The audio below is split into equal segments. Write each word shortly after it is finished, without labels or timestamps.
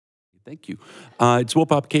Thank you. It's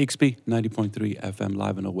Wopop KEXP 90.3 FM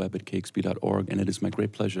live on the web at kexp.org, and it is my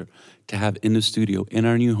great pleasure to have in the studio, in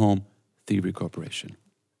our new home, Thievery Corporation.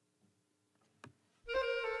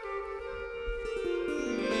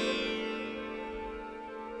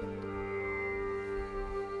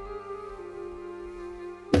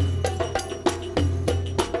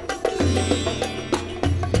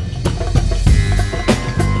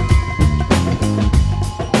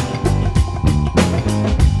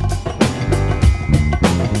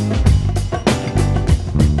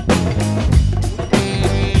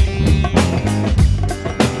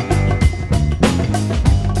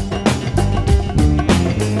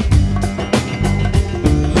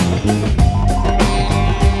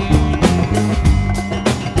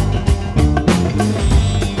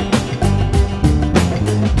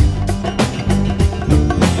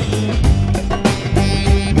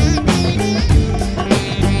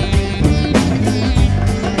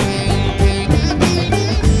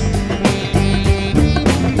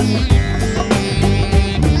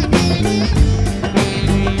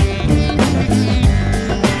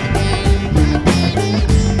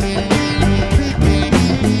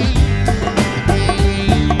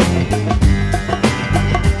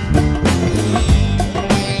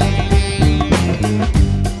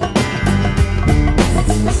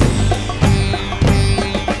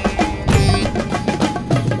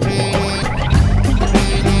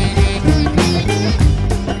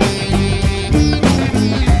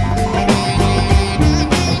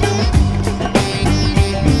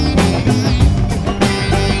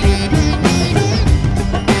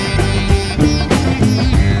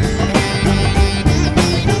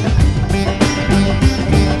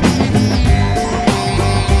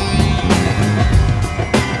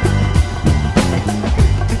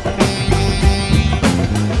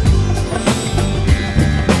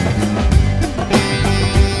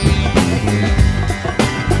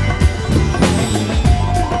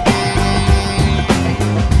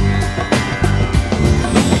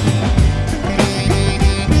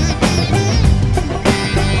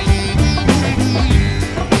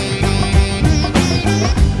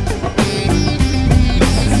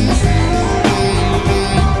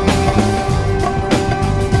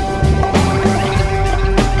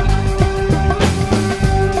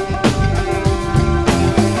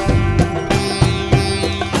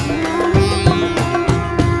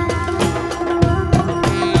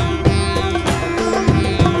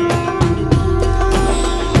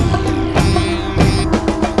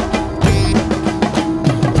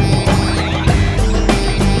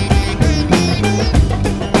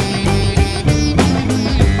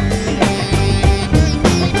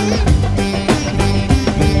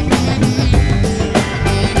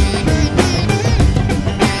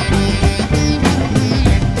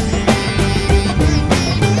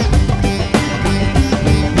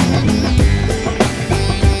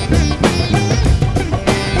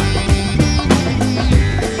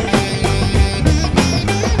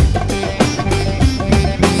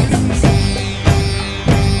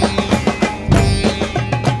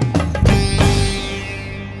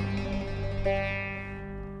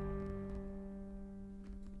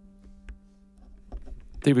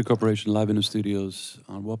 Thievery Corporation live in the studios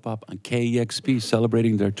on Wopop on KEXP,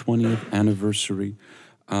 celebrating their 20th anniversary.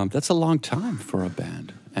 That's a long time for a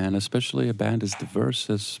band, and especially a band as diverse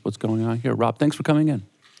as what's going on here. Rob, thanks for coming in.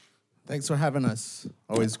 Thanks for having us.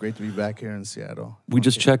 Always great to be back here in Seattle. We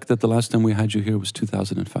just checked that the last time we had you here was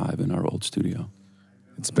 2005 in our old studio.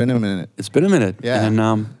 It's been a minute. It's been a minute. Yeah. And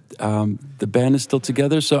the band is still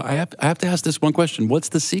together. So I have to ask this one question. What's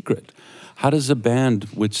the secret? How does a band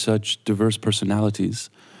with such diverse personalities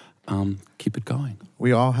keep it going?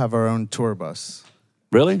 We all have our own tour bus.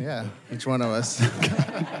 Really? Yeah, each one of us.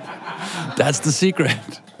 That's the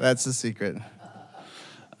secret. That's the secret.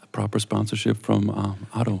 Proper sponsorship from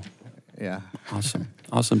Otto. Yeah. Awesome.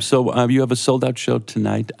 Awesome. So you have a sold-out show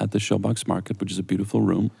tonight at the Showbox Market, which is a beautiful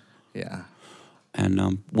room. Yeah.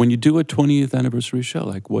 And when you do a 20th anniversary show,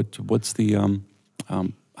 like what's the, how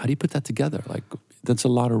do you put that together? Like, that's a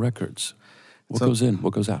lot of records. What goes in?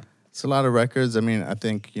 What goes out? It's a lot of records. I mean, I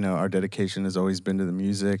think, our dedication has always been to the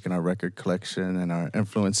music and our record collection and our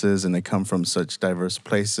influences, and they come from such diverse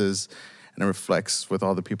places, and it reflects with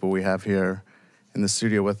all the people we have here in the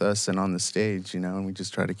studio with us and on the stage, and we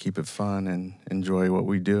just try to keep it fun and enjoy what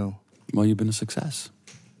we do. Well, you've been a success.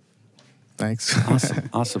 Thanks. Awesome,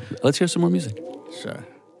 awesome. Let's hear some more music. Sure.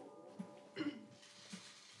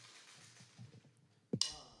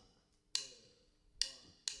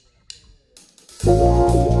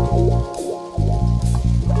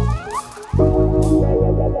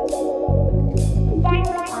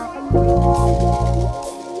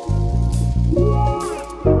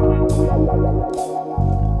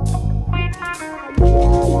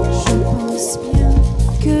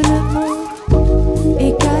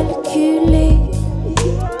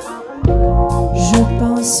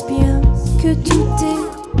 que tout est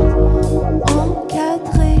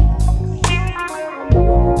encadré,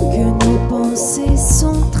 que nos pensées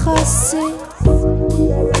sont tracées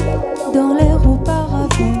dans l'air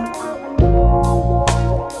auparavant.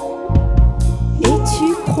 Et tu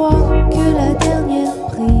crois que la dernière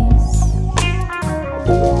prise,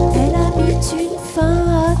 elle a mis une fin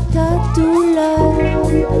à ta douleur.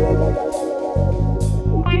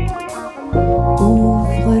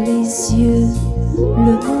 Ouvre les yeux,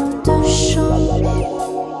 le monde change.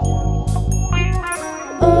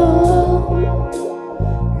 Oh,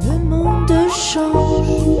 le monde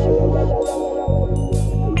change.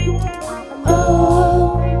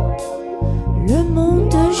 Oh, le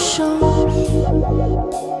monde change.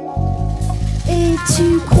 Et tu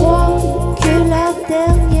crois que la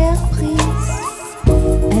dernière prise,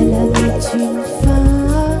 elle a mis une fin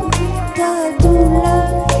à ta douleur.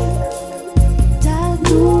 Ta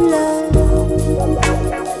douleur.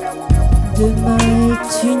 Demain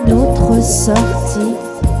est une autre sortie.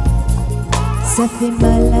 Ça fait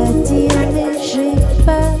mal à dire mais j'ai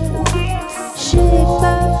peur. J'ai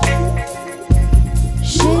peur.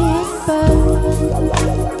 J'ai peur.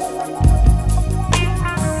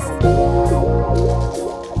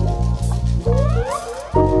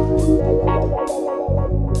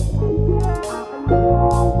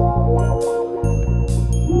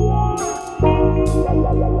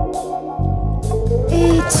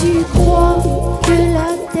 Et tu crois que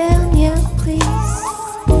la dernière prise,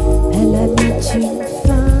 elle a mis une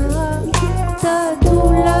fin à ta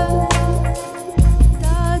douleur.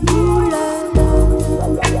 Ta douleur.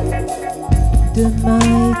 Demain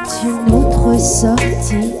est une autre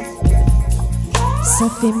sortie. Ça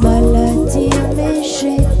fait mal à dire mais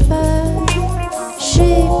j'ai peur.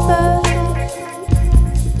 J'ai peur.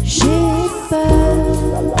 J'ai peur.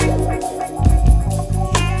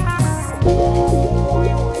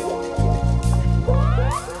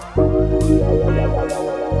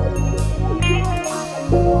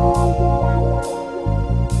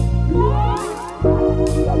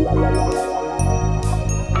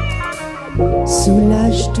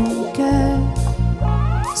 Soulage ton cœur,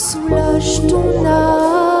 soulage ton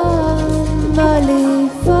âme, allez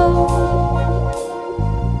va,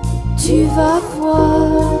 tu vas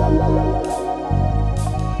voir.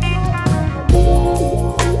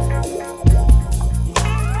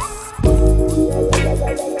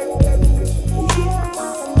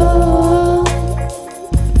 Oh,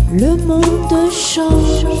 le monde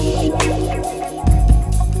change.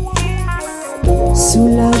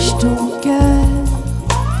 Soulage ton cœur,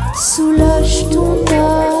 soulage ton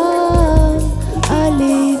âme,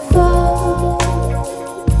 allez va,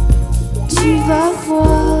 tu vas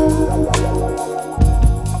voir.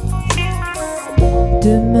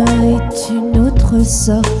 Demain est une autre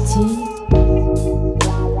sortie,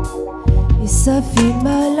 et ça fait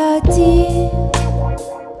mal à dire,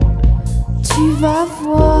 tu vas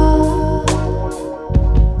voir.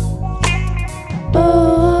 Oh,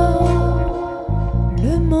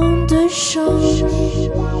 le monde change.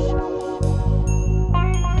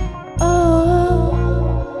 Oh,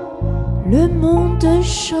 le monde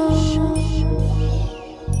change.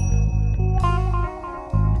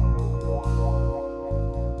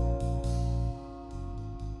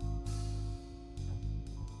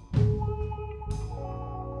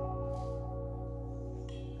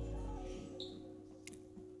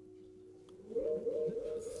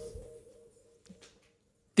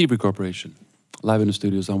 Thievery Corporation, live in the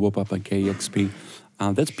studios on Whoop-Up on KEXP.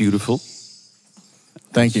 That's beautiful.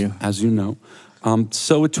 Thank you. As you know.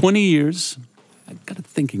 So at 20 years, I got to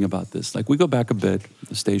thinking about this. Like, we go back a bit,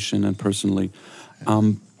 the station and personally.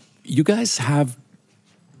 You guys have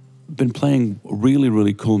been playing really,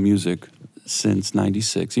 really cool music since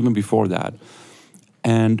 '96, even before that.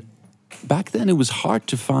 And back then, it was hard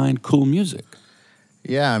to find cool music.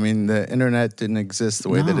 Yeah, I mean, the internet didn't exist the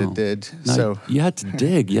way that it did. No, So you had to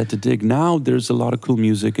dig. You had to dig. Now there's a lot of cool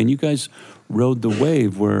music, and you guys rode the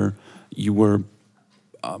wave where you were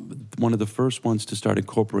one of the first ones to start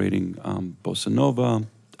incorporating bossa nova,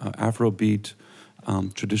 Afrobeat,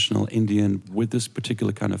 traditional Indian with this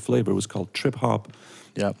particular kind of flavor. It was called trip hop.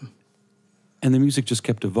 Yep. And the music just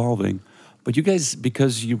kept evolving. But you guys,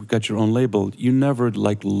 because you got your own label, you never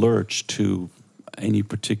like lurched to any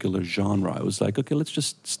particular genre. It was like, okay, let's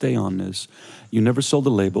just stay on this. You never sold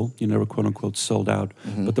the label. You never, quote unquote, sold out.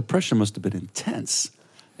 Mm-hmm. But the pressure must have been intense.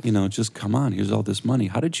 You know, just come on, here's all this money.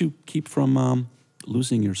 How did you keep from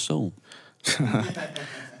losing your soul?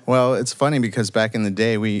 Well, it's funny because back in the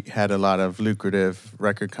day, we had a lot of lucrative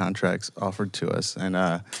record contracts offered to us. And,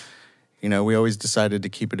 you know, we always decided to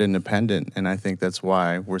keep it independent, and I think that's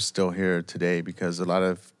why we're still here today, because a lot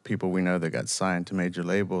of people we know that got signed to major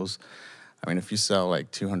labels, I mean, if you sell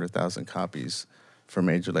like 200,000 copies for a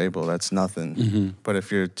major label, that's nothing. But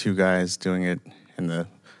if you're two guys doing it in the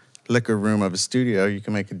liquor room of a studio, you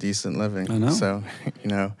can make a decent living. I know. So, you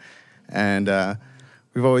know, and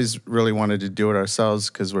we've always really wanted to do it ourselves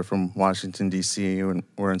because we're from Washington, D.C., and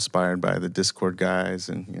we're inspired by the Discord guys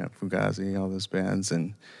and, you know, Fugazi, all those bands.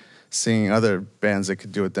 And seeing other bands that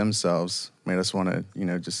could do it themselves made us want to, you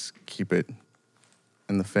know, just keep it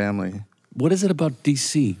in the family. What is it about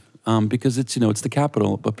DC? Because it's, you know, it's the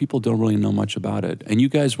capital, but people don't really know much about it. And you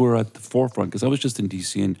guys were at the forefront, because I was just in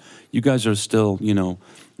DC, and you guys are still, you know,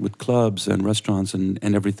 with clubs and restaurants and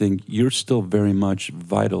everything, you're still very much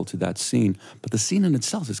vital to that scene. But the scene in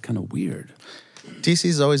itself is kind of weird.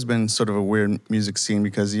 DC's always been sort of a weird music scene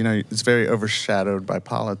because, you know, it's very overshadowed by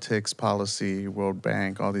politics, policy, World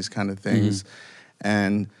Bank, all these kind of things.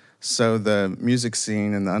 And so the music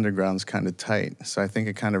scene and the underground's kind of tight. So I think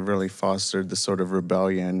it kind of really fostered the sort of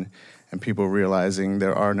rebellion and people realizing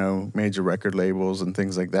there are no major record labels and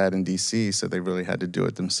things like that in DC, so they really had to do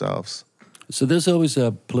it themselves. So there's always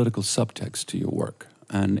a political subtext to your work.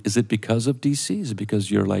 And is it because of DC? Is it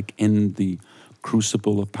because you're like in the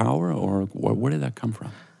crucible of power, or where did that come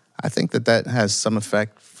from? I think that has some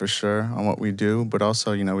effect for sure on what we do, but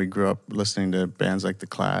also, you know, we grew up listening to bands like The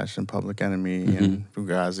Clash and Public Enemy and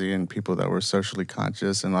Fugazi and people that were socially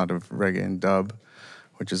conscious, and a lot of reggae and dub,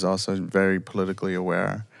 which is also very politically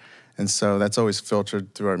aware. And so that's always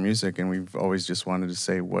filtered through our music, and we've always just wanted to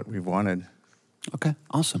say what we've wanted. Okay,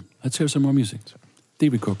 awesome. Let's hear some more music.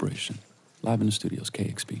 Thievery Corporation, live in the studios,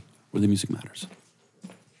 KEXP, where the music matters.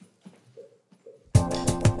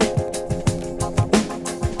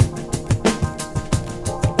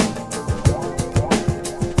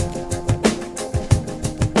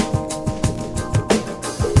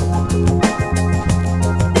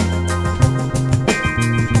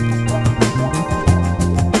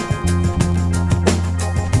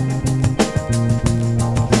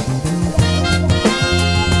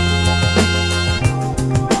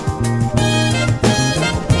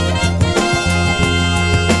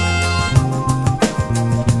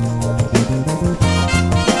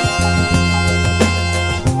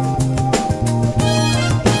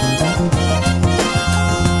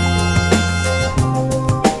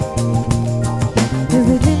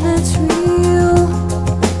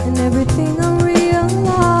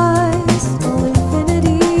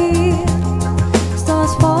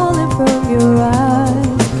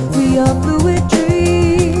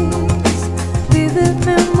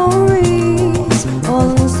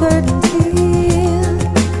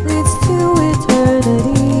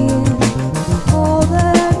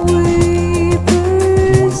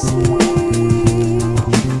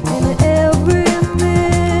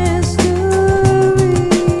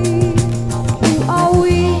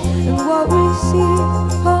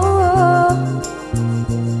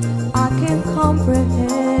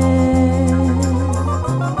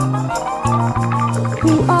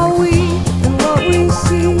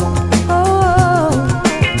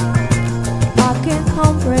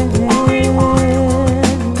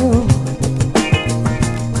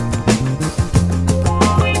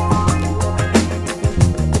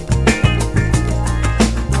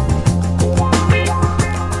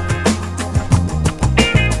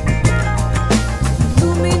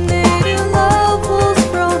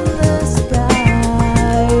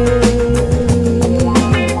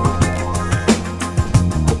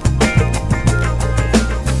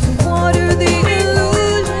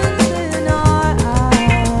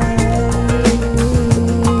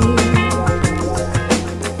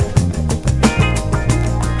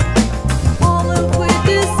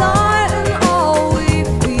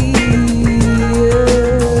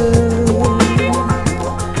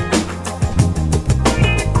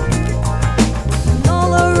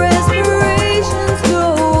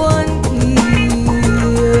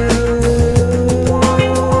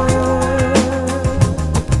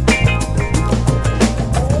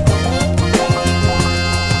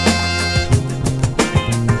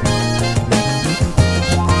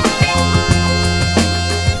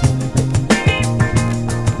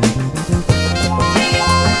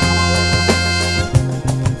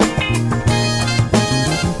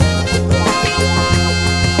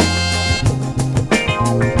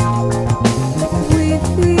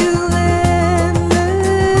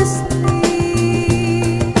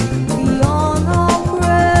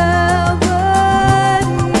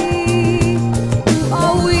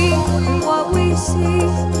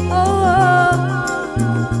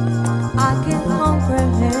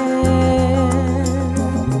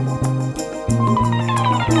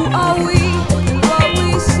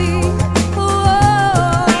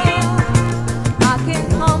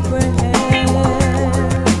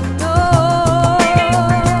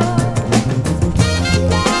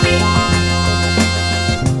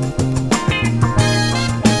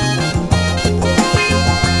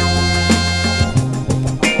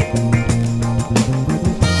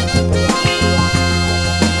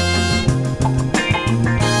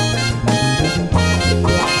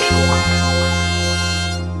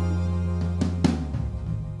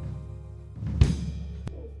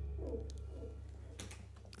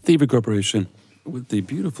 Thievery Corporation with the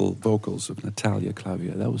beautiful vocals of Natalia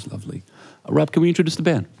Clavier. That was lovely. Rob, can we introduce the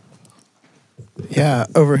band? Yeah,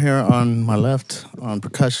 over here on my left, on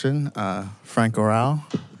percussion, Frank Oral.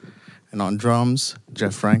 And on drums,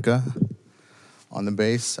 Jeff Franca. On the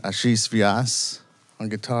bass, Ashish Vyas. On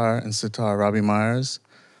guitar and sitar, Robbie Myers.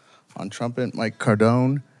 On trumpet, Mike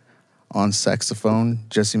Cardone. On saxophone,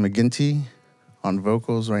 Jesse McGinty. On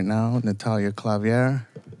vocals right now, Natalia Clavier.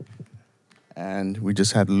 And we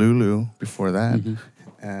just had Lulu before that. Mm-hmm.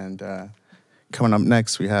 And coming up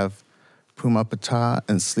next, we have Puma Pata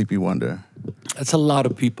and Sleepy Wonder. That's a lot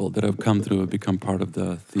of people that have come through and become part of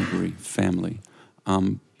the Thievery family.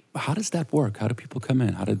 How does that work? How do people come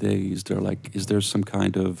in? How do they, is there some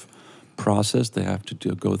kind of process they have to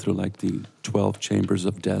go through, like the 12 chambers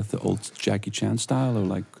of death, the old Jackie Chan style, or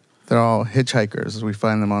like? They're all hitchhikers. We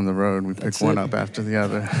find them on the road. We pick one up after the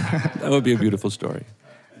other. That would be a beautiful story.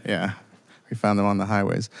 Yeah, we found them on the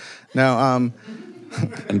highways. Now,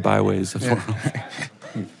 and byways of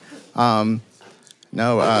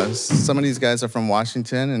some of these guys are from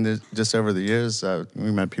Washington, and just over the years,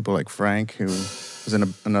 we met people like Frank, who was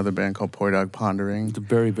in another band called Poi Dog Pondering. It's a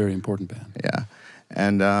very, very important band. Yeah,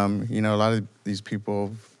 and a lot of these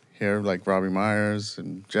people here, like Robbie Myers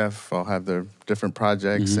and Jeff, all have their different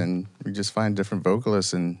projects, and we just find different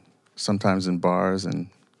vocalists, and sometimes in bars and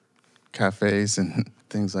cafes and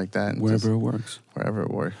things like that. And wherever it works. Wherever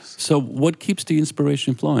it works. So what keeps the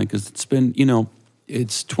inspiration flowing? Because it's been,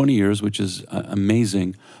 it's 20 years, which is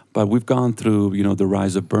amazing, but we've gone through, the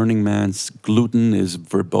rise of Burning Man. Gluten is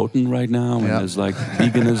verboten right now, and there's like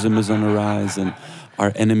veganism is on the rise, and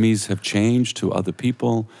our enemies have changed to other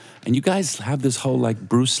people. And you guys have this whole like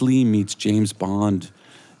Bruce Lee meets James Bond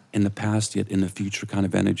in the past yet in the future kind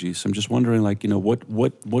of energy. So I'm just wondering, like, what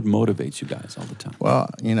motivates you guys all the time? Well,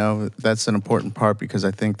 that's an important part, because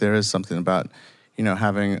I think there is something about,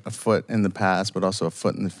 having a foot in the past, but also a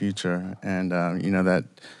foot in the future. And, that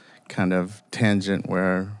kind of tangent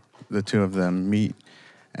where the two of them meet.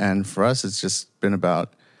 And for us, it's just been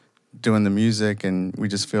about doing the music, and we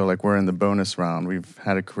just feel like we're in the bonus round. We've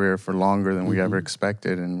had a career for longer than we ever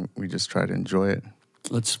expected, and we just try to enjoy it.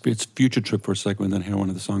 It's Future Trip for a second and then hear one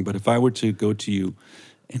of the song. But if I were to go to you,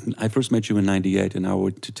 and I first met you in 98, and I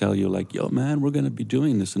were to tell you, like, yo, man, we're going to be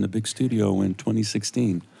doing this in a big studio in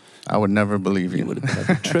 2016. I would never believe you. You would have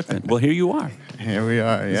been like, tripping. Well, here you are. Here we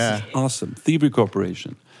are, yeah. This is awesome. Thievery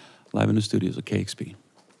Corporation, live in the studios at KEXP.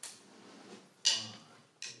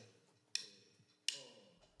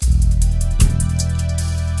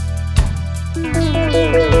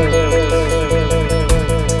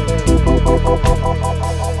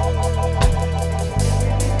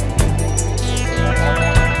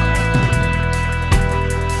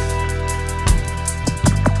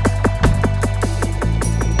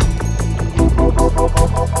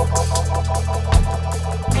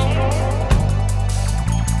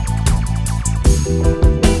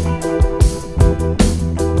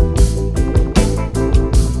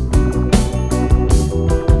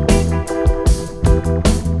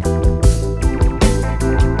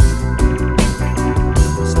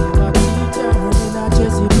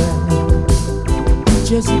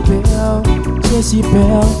 Jezebel,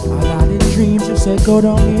 a lot of dreams you said go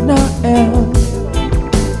down in a hell.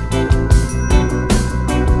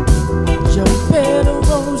 Your bed of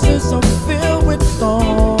roses are filled with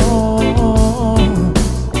thorns.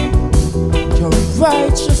 Your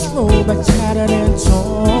righteous robe are tattered and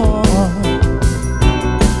torn.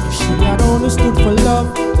 If she had understood for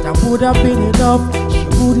love, that would have been enough. She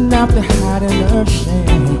wouldn't have to hide in her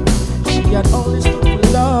shame. She had understood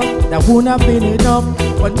for love, that wouldn't have been enough.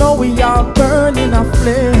 But now we are burning our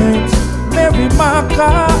flames. Mary, my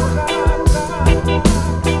God.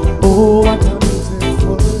 Oh, what a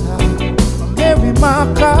beautiful life. Mary, my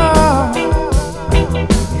God.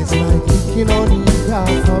 It's like licking on the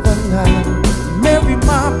half of a knife. Mary,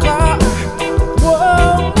 my God.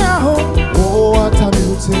 Whoa, now. Oh, what a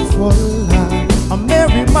beautiful life.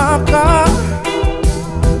 Mary, my God.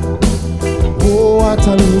 Oh, what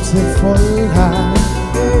a beautiful life.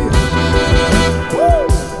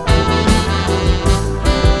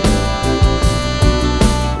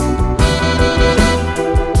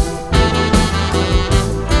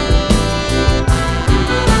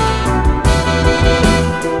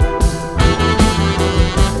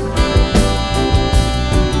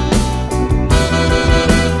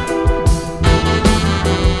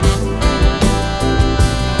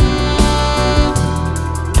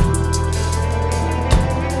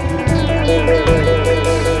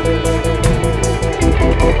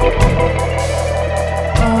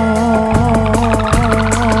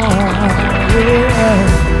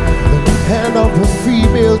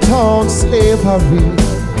 on slavery.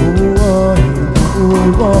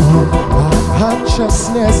 Our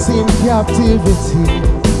consciousness in captivity.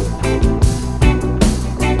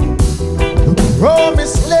 The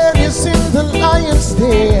promised land is in the lion's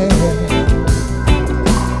den.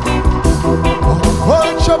 Our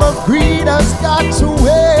culture of greed has got to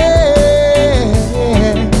end.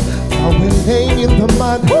 Now we're laying in the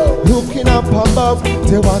mud, looking up above.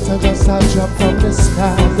 The water just a drop from the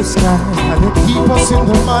sky, and they keep us in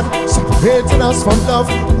the mud, separating us from love.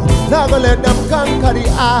 Now gonna let them conquer the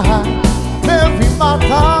eye. Mary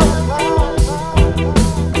Martha.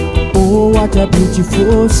 Oh, what a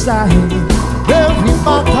beautiful sight. Mary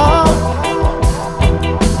Martha.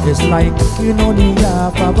 It's like looking on the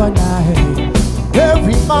half of a night.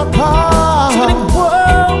 Mary Martha.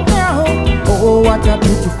 Oh, what a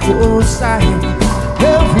beautiful sight.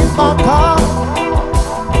 Mary Martha.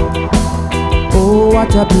 Oh,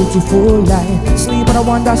 what a beautiful life. Sleep and I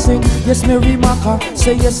wonder sing. Yes, Mary Maka.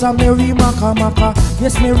 Say yes, I'm Mary Maka, Maka.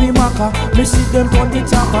 Yes, Mary Maka. Me see them on the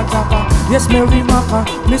tapa, tapa. Yes, Mary Maka.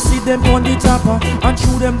 Me see them on the tapa. And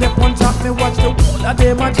through them they on top. Me watch the whole of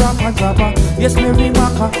them a drop and drop. Yes, Mary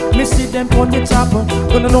Maka. Me see them on the tapa.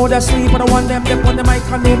 Gonna know that sleep and I want them on the mic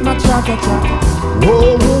and them not chat, chat.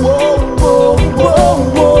 Whoa, whoa, whoa, whoa,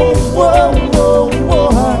 whoa, whoa, whoa, whoa.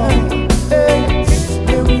 Hey,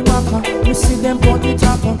 Mary Maka. Me see them on the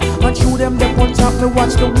top, and through them they on top. Me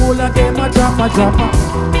watch the whole of them a drop, a drop.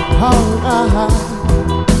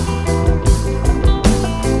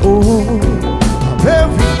 Oh,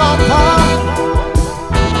 Mary Maka.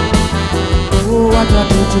 Oh, what a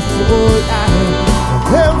beautiful life.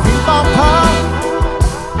 Mary Maka.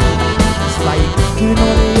 It's like looking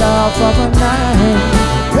on the half of a night.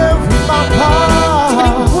 Mary Maka.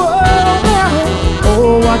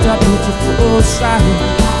 Oh, what a beautiful sight.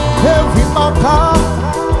 Mary Maka.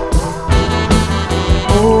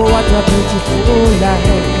 Oh, what a beautiful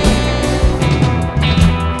life.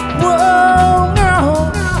 Whoa, no.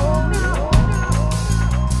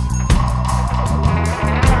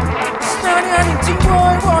 Standing on it,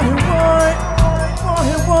 boy, boy, boy,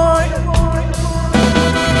 boy, boy.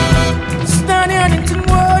 Standing on it,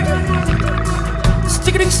 boy.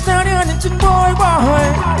 Sticking, standing on it, boy, boy.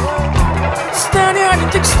 Standing on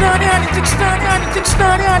it, standing on it, standing on it,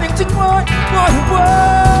 standing on it, boy, boy,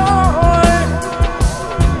 boy.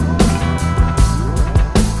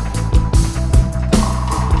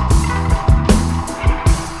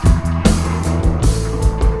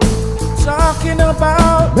 Talking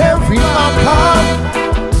about Mary Maka.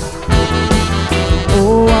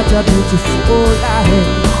 Oh, what a beautiful life.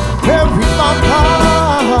 Mary Maka.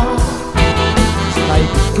 It's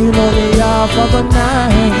like looking on the half of a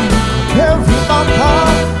night. Mary Maka.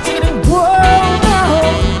 Whoa, now.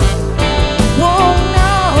 Whoa,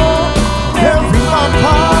 now. Mary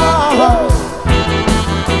Maka.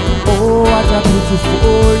 Oh, what a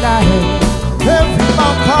beautiful life. Mary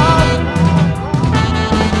Maka.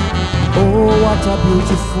 Oh, what a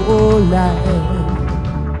beautiful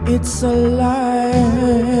life. It's a life.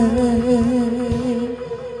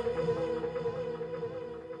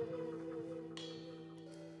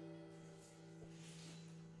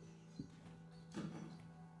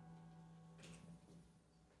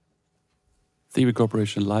 Thievery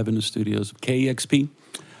Corporation live in the studios of KEXP.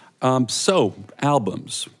 So,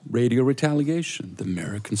 albums, Radio Retaliation, The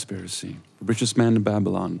Mirror Conspiracy, Richest Man in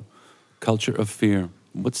Babylon, Culture of Fear.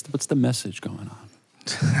 What's the message going on?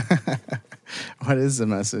 What is the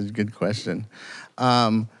message? Good question.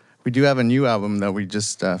 We do have a new album that we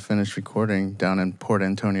just finished recording down in Port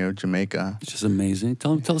Antonio, Jamaica. Which is amazing.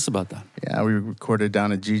 Tell us about that. Yeah, we recorded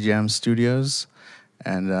down at G-Jam Studios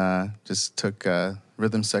and just took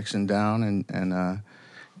rhythm section down and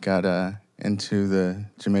got into the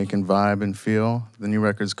Jamaican vibe and feel. The new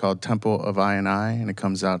record's called Temple of I and it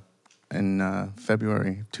comes out in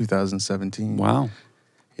February 2017. Wow.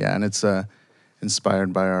 Yeah, and it's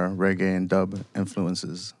inspired by our reggae and dub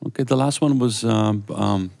influences. Okay, the last one was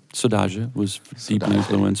Sodaja, was deeply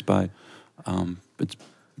influenced by it's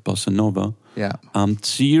Bossa Nova. Yeah.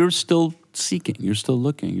 So you're still seeking, you're still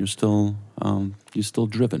looking, you're still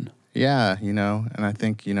driven. Yeah, and I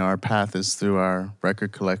think, our path is through our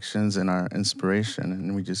record collections and our inspiration,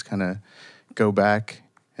 and we just kind of go back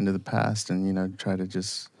into the past and, try to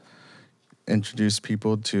just introduce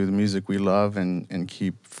people to the music we love and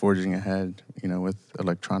keep forging ahead, with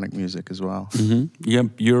electronic music as well. Mm-hmm. Yeah,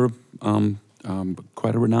 you're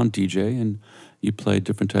quite a renowned DJ, and you play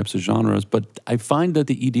different types of genres, but I find that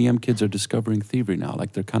the EDM kids are discovering Thievery now,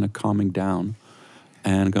 like they're kind of calming down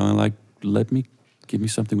and going like, give me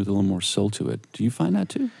something with a little more soul to it. Do you find that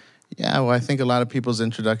too? Yeah, well, I think a lot of people's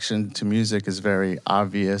introduction to music is very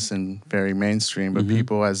obvious and very mainstream, but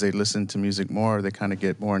people, as they listen to music more, they kind of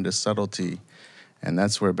get more into subtlety. And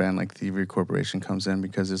that's where a band like Thievery Corporation comes in,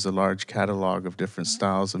 because there's a large catalog of different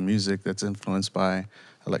styles of music that's influenced by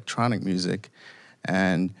electronic music.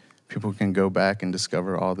 And people can go back and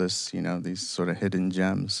discover all this, these sort of hidden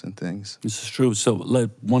gems and things. This is true. So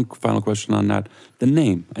one final question on that. The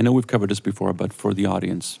name, I know we've covered this before, but for the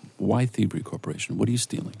audience, why Thievery Corporation? What are you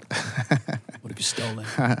stealing? What have you stolen?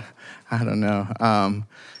 I don't know.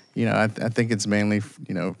 I think it's mainly,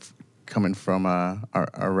 coming from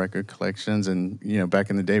our record collections. And, back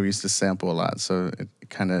in the day, we used to sample a lot. So it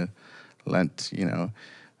kind of lent,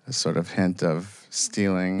 a sort of hint of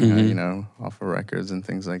stealing, off of records and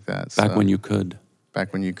things like that. Back when you could.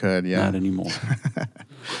 Back when you could, yeah. Not anymore.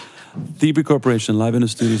 Thievery Corporation, live in the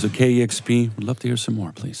studios of KEXP. We'd love to hear some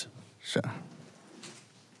more, please. Sure.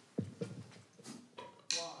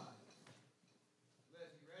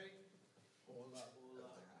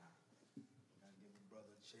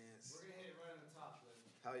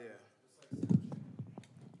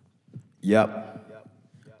 Yep.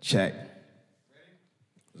 Check.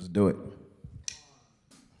 Let's do it.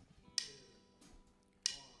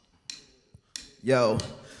 Yo,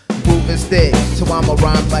 moving stick, so I'ma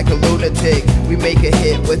rhyme like a lunatic. We make a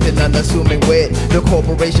hit with an unassuming wit. The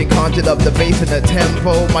corporation conjured up the bass and the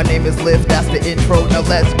tempo. My name is Lift, that's the intro, now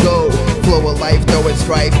let's go. Flow of life, throwing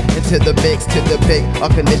strife into the mix, to the pick. Our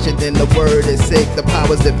condition in the word is sick. The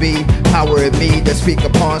powers that be, power in me to speak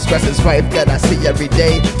upon stress and strife that I see every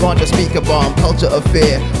day. Born to speak a bomb, culture of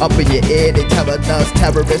fear. Up in your ear, they telling us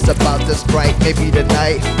terrorists about to strike. Maybe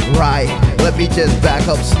tonight, right? Let me just back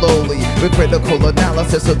up slowly with critical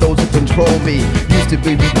analysis of those who control me. Used to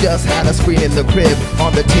be we just had a screen in the crib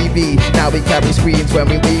on the TV. Now we carry screens when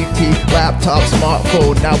we leave tea. Laptop,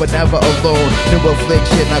 smartphone, now we're never alone. New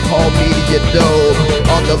affliction, I call media dope.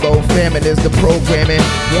 On the low, famine is the programming.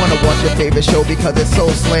 Wanna watch your favorite show because it's so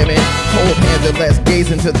slamming. Hold hands and let's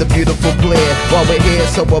gaze into the beautiful glare. While we're here,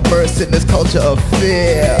 so we're immersed in this culture of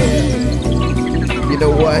fear. You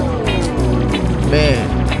know what?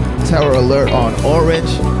 Man, terror alert on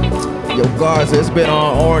Orange. Yo, Garza, it's been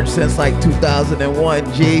on Orange since like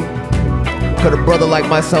 2001, G. Could a brother like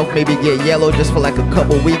myself maybe get yellow just for like a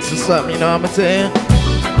couple weeks or something, you know what I'm saying?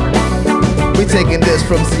 We taking this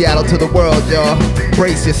from Seattle to the world, y'all.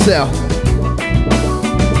 Brace yourself.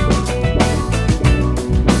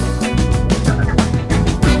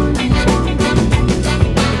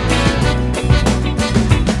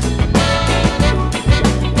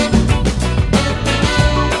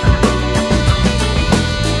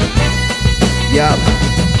 Yup.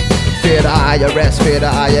 Fear the IRS, fear the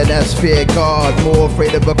INS, fear God. More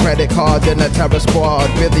afraid of a credit card than a terror squad.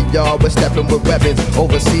 Really, y'all, we're stepping with weapons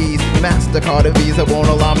overseas. MasterCard and Visa won't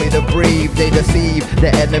allow me to breathe. They deceive, the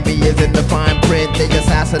enemy is in the fine print. They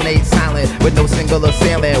assassinate silent with no single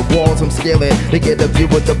assailant. Walls I'm scaling, they get a view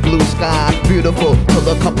of the blue sky. Beautiful, till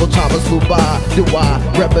a couple choppers flew by. Do I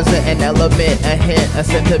represent an element, a hint, a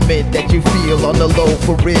sentiment that you feel on the low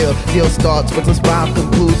for real? Deal starts with a smile,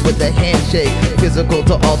 concludes with a handshake. Physical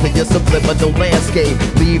to alter your subliminal landscape.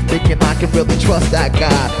 Leave thinking I can really trust that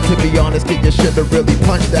guy. To be honest, kid, you should've really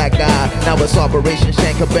punched that guy. Now it's Operation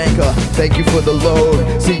Shanker Banker. Thank you for the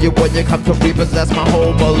load. See you when you come to repossess my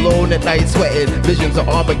home alone at night, sweating. Visions of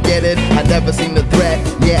Armageddon. I never seen the threat.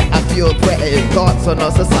 Yeah, I feel threatened. Thoughts on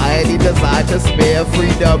our society designed to spare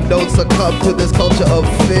freedom. Don't succumb to this culture of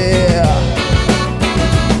fear.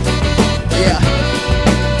 Yeah,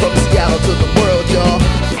 from Seattle to the world, y'all.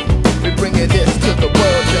 We bringing this to the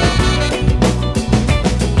world, y'all.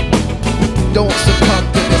 Don't succumb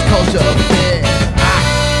to this culture of fear.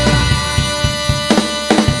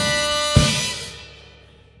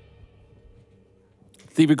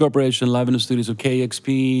 Thievery Corporation, live in the studios of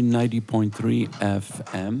KEXP 90.3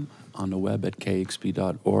 FM, on the web at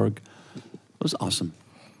kexp.org. It was awesome.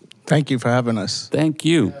 Thank you for having us. Thank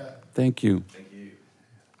you. Thank you.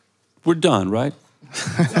 We're done, right?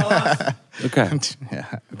 Okay. Yeah,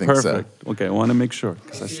 I think Perfect. so. Okay, I want to make sure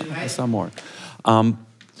because I saw more. Come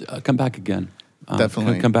back again.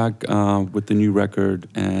 Definitely. Come back with the new record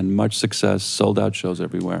and much success, sold out shows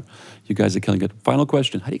everywhere. You guys are killing it. Final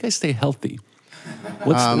question: how do you guys stay healthy?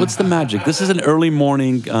 What's the magic? This is an early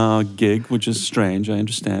morning gig, which is strange. I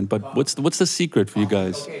understand, but what's the secret for you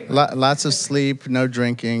guys? Lots of sleep, no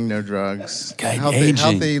drinking, no drugs. Okay,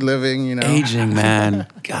 healthy living, you know. Aging, man.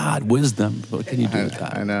 God, wisdom. What can you do with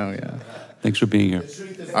that? I know, yeah. Thanks for being here.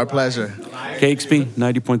 Our pleasure. KEXP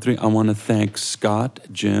 90.3. I want to thank Scott,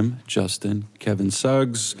 Jim, Justin, Kevin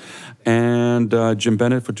Suggs, and Jim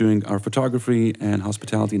Bennett for doing our photography and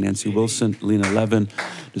hospitality, Nancy Wilson, Lena Levin.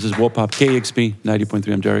 This is Wopop KEXP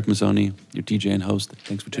 90.3. I'm Derek Mazzoni, your DJ and host.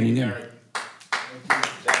 Thanks for tuning in.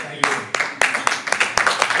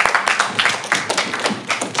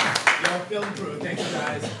 Film crew, thanks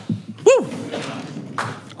guys. Woo!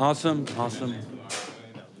 Awesome, awesome.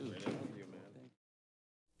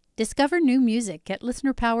 Discover new music at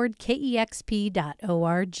listener-powered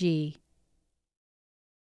KEXP.org.